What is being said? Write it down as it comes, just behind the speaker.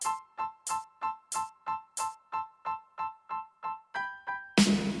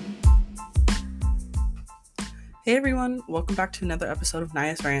Hey everyone, welcome back to another episode of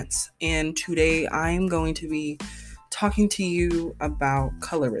Naya's Rants, and today I'm going to be talking to you about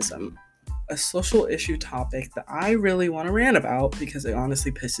colorism, a social issue topic that I really want to rant about because it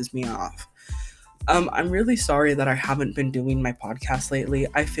honestly pisses me off. I'm really sorry that I haven't been doing my podcast lately.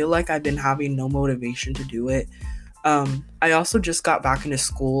 I feel like I've been having no motivation to do it. I also just got back into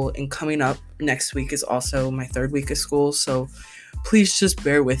school, and coming up next week is also my third week of school, so please just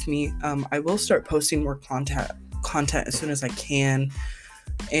bear with me. I will start posting more content as soon as I can,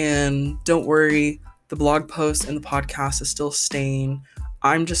 and don't worry, the blog post and the podcast is still staying.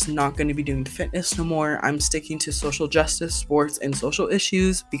 I'm just not going to be doing fitness no more. I'm sticking to social justice, sports, and social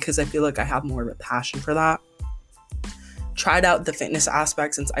issues because I feel like I have more of a passion for that. Tried out the fitness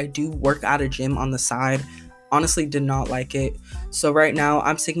aspect since I do work at a gym on the side. Honestly did not like it. So right now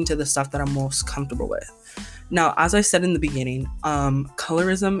I'm sticking to the stuff that I'm most comfortable with. Now, as I said in the beginning,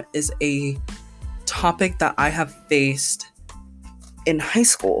 colorism is a topic that I have faced in high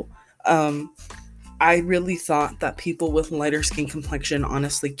school. I really thought that people with lighter skin complexion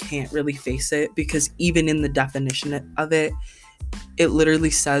honestly can't really face it because even in the definition of it, it literally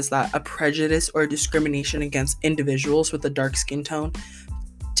says that a prejudice or discrimination against individuals with a dark skin tone,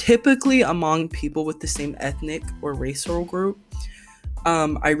 typically among people with the same ethnic or racial group.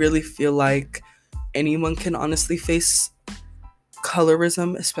 I really feel like anyone can honestly face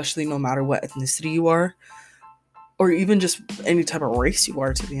colorism, especially no matter what ethnicity you are, or even just any type of race you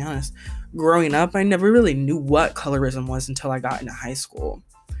are, to be honest. Growing up, I never really knew what colorism was until I got into high school.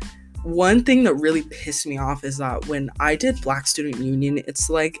 One thing that really pissed me off is that when I did Black Student Union, it's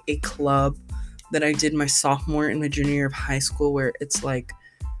like a club that I did my sophomore and my junior year of high school where it's like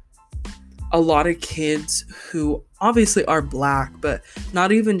a lot of kids who obviously are Black, but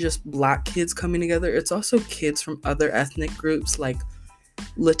not even just Black kids coming together. It's also kids from other ethnic groups like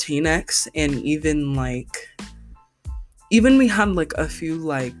Latinx, and even we had like a few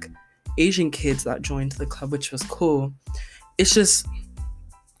like Asian kids that joined the club, which was cool. It's just,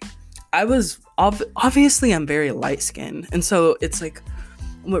 I was obviously I'm very light skinned, and so it's like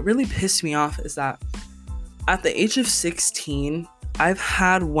what really pissed me off is that at the age of 16, I've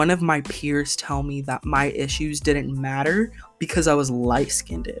had one of my peers tell me that my issues didn't matter because I was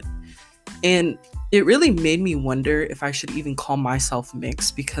light-skinned. And it really made me wonder if I should even call myself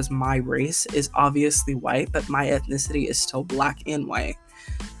mixed because my race is obviously white, but my ethnicity is still Black and white.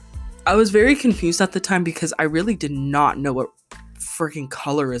 I was very confused at the time because I really did not know what freaking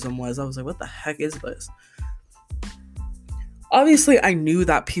colorism was. I was like, what the heck is this? Obviously, I knew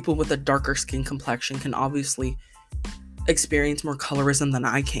that people with a darker skin complexion can obviously experience more colorism than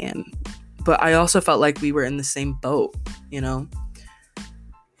I can, but I also felt like we were in the same boat, you know?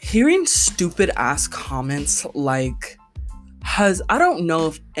 Hearing stupid ass comments like, I don't know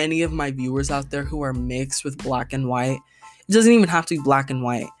if any of my viewers out there who are mixed with Black and white, it doesn't even have to be Black and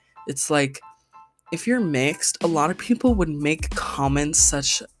white. It's like, if you're mixed, a lot of people would make comments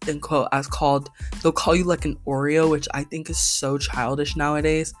such, in quote, as called, they'll call you like an Oreo, which I think is so childish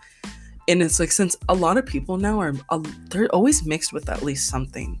nowadays. And it's like, since a lot of people now they're always mixed with at least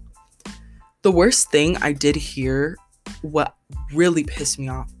something. The worst thing I did hear, what really pissed me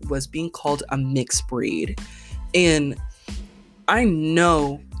off, was being called a mixed breed. And I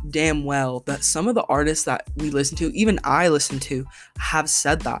know damn well that some of the artists that we listen to, even I listen to, have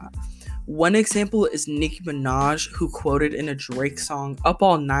said that. One example is Nicki Minaj, who quoted in a Drake song, Up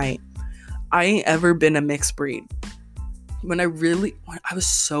All Night, "I ain't ever been a mixed breed." I was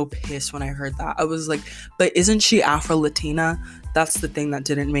so pissed when I heard that. I was like, but isn't she Afro-Latina? That's the thing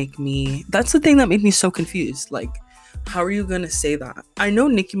that made me so confused. Like, how are you gonna say that? I know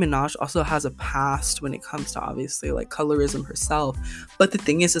Nicki Minaj also has a past when it comes to obviously like colorism herself, but the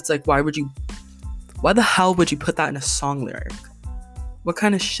thing is, it's like, why the hell would you put that in a song lyric? What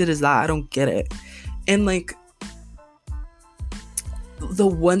kind of shit is that? I don't get it. And like, the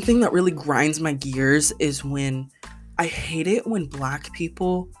one thing that really grinds my gears is when I hate it when Black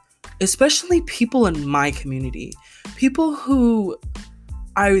people, especially people in my community, people who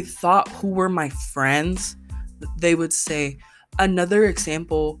I thought who were my friends, they would say, another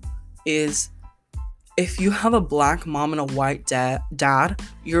example is, if you have a Black mom and a white dad,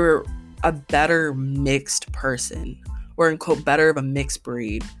 you're a better mixed person, or in quote, better of a mixed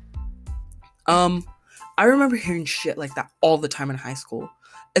breed. I remember hearing shit like that all the time in high school,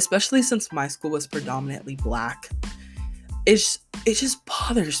 especially since my school was predominantly Black. It just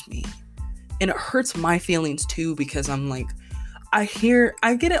bothers me, and it hurts my feelings too, because I'm like, I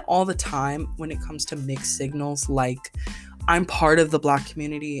get it all the time when it comes to mixed signals, like I'm part of the Black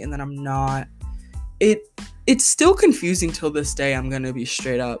community and then I'm not. It's still confusing till this day, I'm gonna be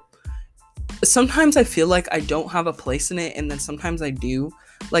straight up. sometimes I feel like I don't have a place in it, and then sometimes I do.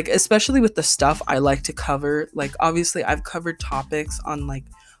 Like, especially with the stuff I like to cover. Like, obviously, I've covered topics on, like,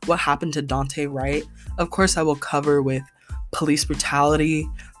 what happened to Daunte Wright. Of course, I will cover with police brutality.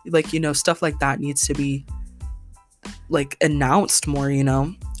 Like, stuff like that needs to be, like, announced more,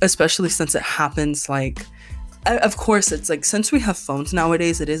 especially since it happens, like, of course, it's like, since we have phones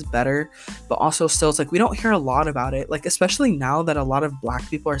nowadays, it is better, but also still, it's like, we don't hear a lot about it. Like, especially now that a lot of Black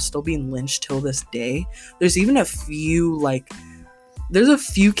people are still being lynched till this day. There's even a few, like, there's a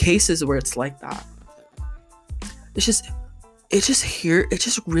few cases where it's like that. It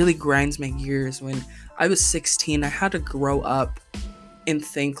just really grinds my gears. When I was 16, I had to grow up and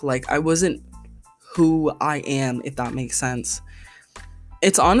think, like, I wasn't who I am, if that makes sense.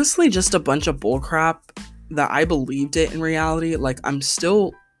 It's honestly just a bunch of bullcrap that I believed it in reality. Like, I'm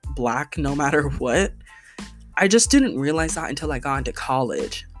still Black no matter what. I just didn't realize that until I got into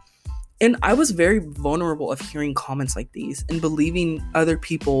college. And I was very vulnerable of hearing comments like these and believing other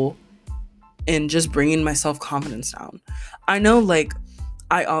people and just bringing my self-confidence down. I know, like,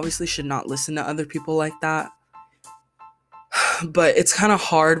 I obviously should not listen to other people like that. But it's kind of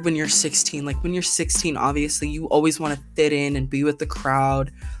hard when you're 16. Like, when you're 16, obviously, you always want to fit in and be with the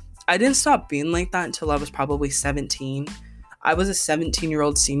crowd. I didn't stop being like that until I was probably 17. I was a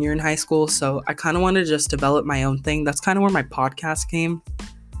 17-year-old senior in high school, so I kind of wanted to just develop my own thing. That's kind of where my podcast came.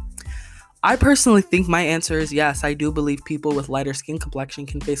 I personally think my answer is yes. I do believe people with lighter skin complexion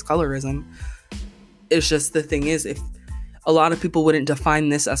can face colorism. It's just, the thing is, if a lot of people wouldn't define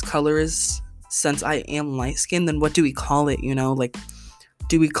this as colorist, since I am light skinned, then what do we call it? Like,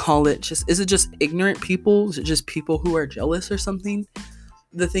 do we call it just, is it just ignorant people? Is it just people who are jealous or something?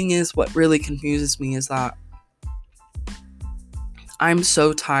 The thing is, what really confuses me is that I'm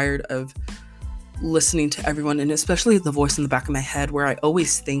so tired of listening to everyone, and especially the voice in the back of my head, where I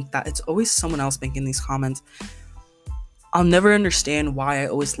always think that it's always someone else making these comments. I'll never understand why I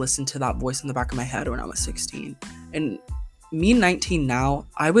always listened to that voice in the back of my head when I was 16. And me, 19 now,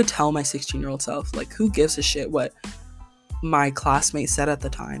 I would tell my 16-year-old self, like, who gives a shit what my classmates said at the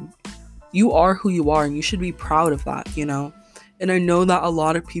time? You are who you are, and you should be proud of that, And I know that a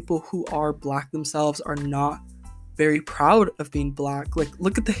lot of people who are Black themselves are not very proud of being Black. Like,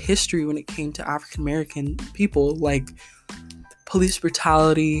 look at the history when it came to African American people, like police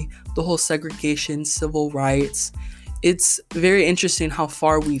brutality, the whole segregation, civil rights. It's very interesting how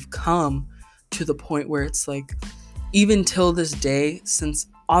far we've come to the point where it's like, even till this day, since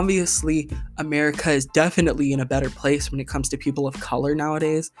obviously America is definitely in a better place when it comes to people of color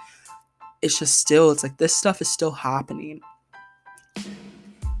nowadays, it's just still, it's like, this stuff is still happening.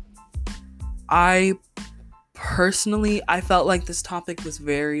 I felt like this topic was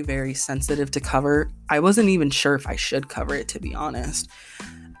very, very sensitive to cover. I wasn't even sure if I should cover it, to be honest.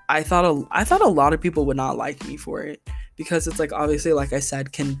 I thought a lot of people would not like me for it, because it's like, obviously, like I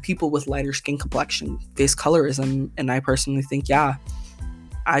said, can people with lighter skin complexion face colorism? And I personally think, yeah,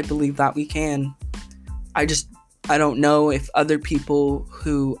 I believe that we can. I don't know if other people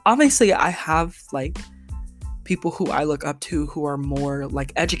who, obviously, I have, like, people who I look up to who are more,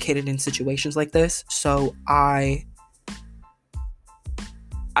 like, educated in situations like this. So I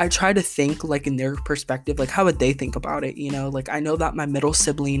try to think, like, in their perspective, like, how would they think about it? Like, I know that my middle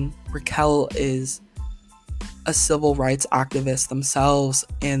sibling, Raquel, is a civil rights activist themselves.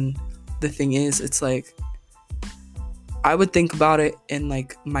 And the thing is, it's like, I would think about it in,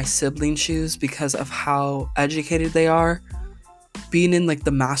 like, my sibling shoes, because of how educated they are. Being in, like,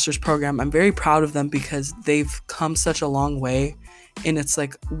 the master's program, I'm very proud of them, because they've come such a long way. And it's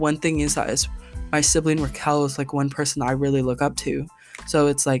like, one thing is that is my sibling Raquel is, like, one person I really look up to. So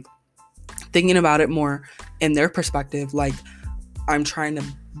it's like, thinking about it more in their perspective, like, I'm trying to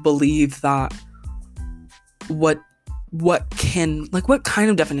believe that what kind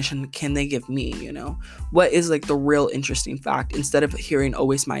of definition can they give me, what is, like, the real interesting fact, instead of hearing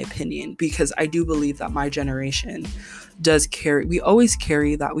always my opinion. Because I do believe that my generation we always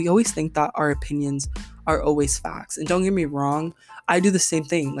think that our opinions are always facts. And don't get me wrong, I do the same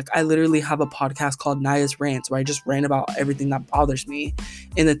thing. Like, I literally have a podcast called Naya's Rants, where I just rant about everything that bothers me.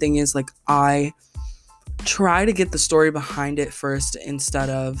 And the thing is, like, I try to get the story behind it first, instead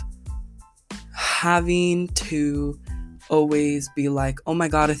of having to always be like, oh my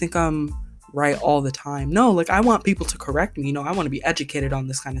god, I think I'm right all the time. No, like, I want people to correct me. I want to be educated on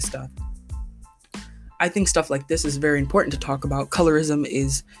this kind of stuff. I think stuff like this is very important to talk about. Colorism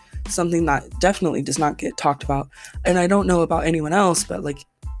is something that definitely does not get talked about. And I don't know about anyone else, but, like,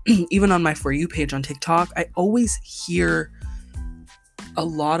 even on my For You page on TikTok, I always hear a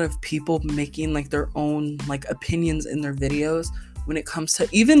lot of people making, like, their own, like, opinions in their videos, when it comes to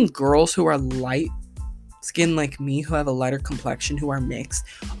even girls who are light skin like me, who have a lighter complexion, who are mixed,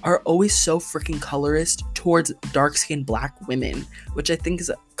 are always so freaking colorist towards dark skinned black women, which I think is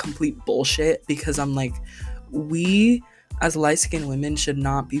a complete bullshit, because I'm like, we as light skinned women should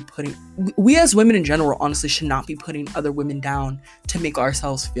not be we as women in general honestly should not be putting other women down to make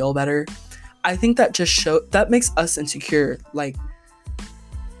ourselves feel better. I think that that makes us insecure. Like,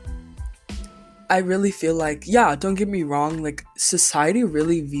 I really feel like, yeah, don't get me wrong, like, society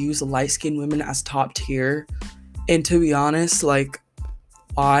really views light-skinned women as top tier. And to be honest, like,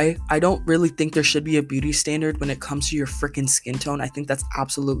 why? I don't really think there should be a beauty standard when it comes to your freaking skin tone. I think that's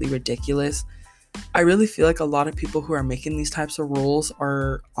absolutely ridiculous. I really feel like a lot of people who are making these types of rules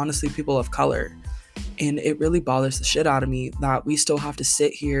are honestly people of color. And it really bothers the shit out of me that we still have to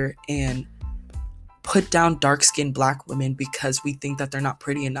sit here and put down dark-skinned black women because we think that they're not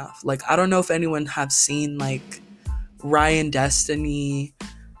pretty enough. Like, I don't know if anyone have seen like Ryan Destiny,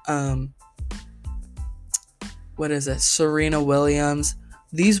 Serena Williams.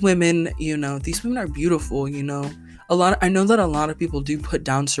 These women, these women are beautiful, I know that a lot of people do put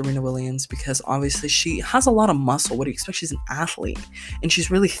down Serena Williams because obviously she has a lot of muscle. What do you expect? She's an athlete and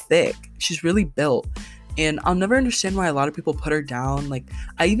she's really thick. She's really built. And I'll never understand why a lot of people put her down. Like,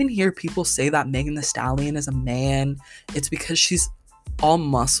 I even hear people say that Megan Thee Stallion is a man. It's because she's all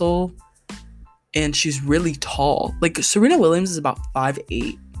muscle and she's really tall. Like, Serena Williams is about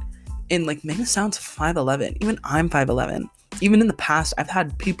 5'8", and like Megan Thee Stallion's 5'11". Even I'm 5'11". Even in the past, I've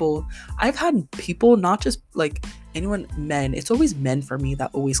had people, not just like anyone, men. It's always men for me that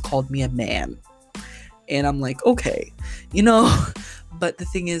always called me a man. And I'm like, okay, but the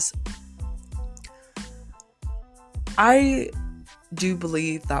thing is, I do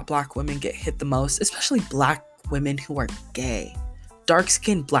believe that black women get hit the most, especially black women who are gay.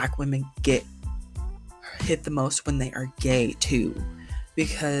 Dark-skinned black women get hit the most when they are gay too.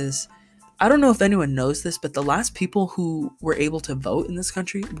 Because I don't know if anyone knows this, but the last people who were able to vote in this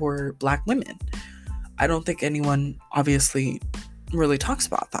country were black women. I don't think anyone obviously really talks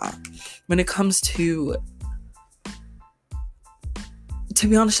about that. When it comes to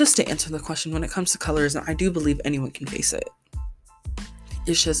be honest, just to answer the question, when it comes to colorism, I do believe anyone can face it.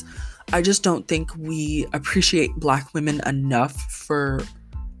 It's just, I just don't think we appreciate black women enough for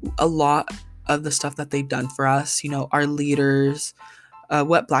a lot of the stuff that they've done for us. Our leaders,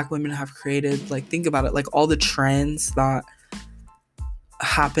 what black women have created. Like, think about it, like all the trends that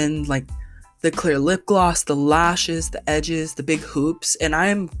happened, like the clear lip gloss, the lashes, the edges, the big hoops. And I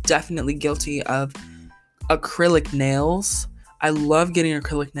am definitely guilty of acrylic nails. I love getting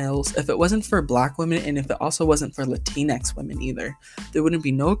acrylic nails. If it wasn't for black women, and if it also wasn't for Latinx women either, there wouldn't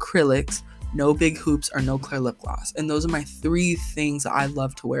be no acrylics, no big hoops, or no clear lip gloss. And those are my 3 things that I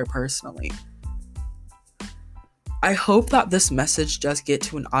love to wear personally. I hope that this message does get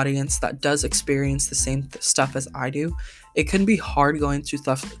to an audience that does experience the same stuff as I do. It can be hard going through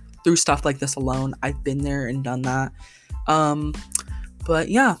stuff like this alone. I've been there and done that. But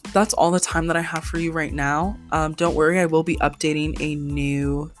yeah, that's all the time that I have for you right now. Don't worry, I will be updating a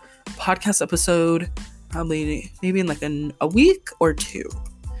new podcast episode probably maybe in like a week or 2.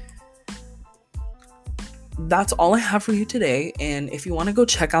 That's all I have for you today. And if you want to go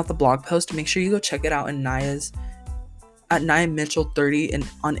check out the blog post, make sure you go check it out in at Nia Mitchell 30 and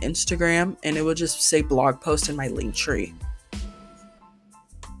on Instagram, and it will just say blog post in my link tree.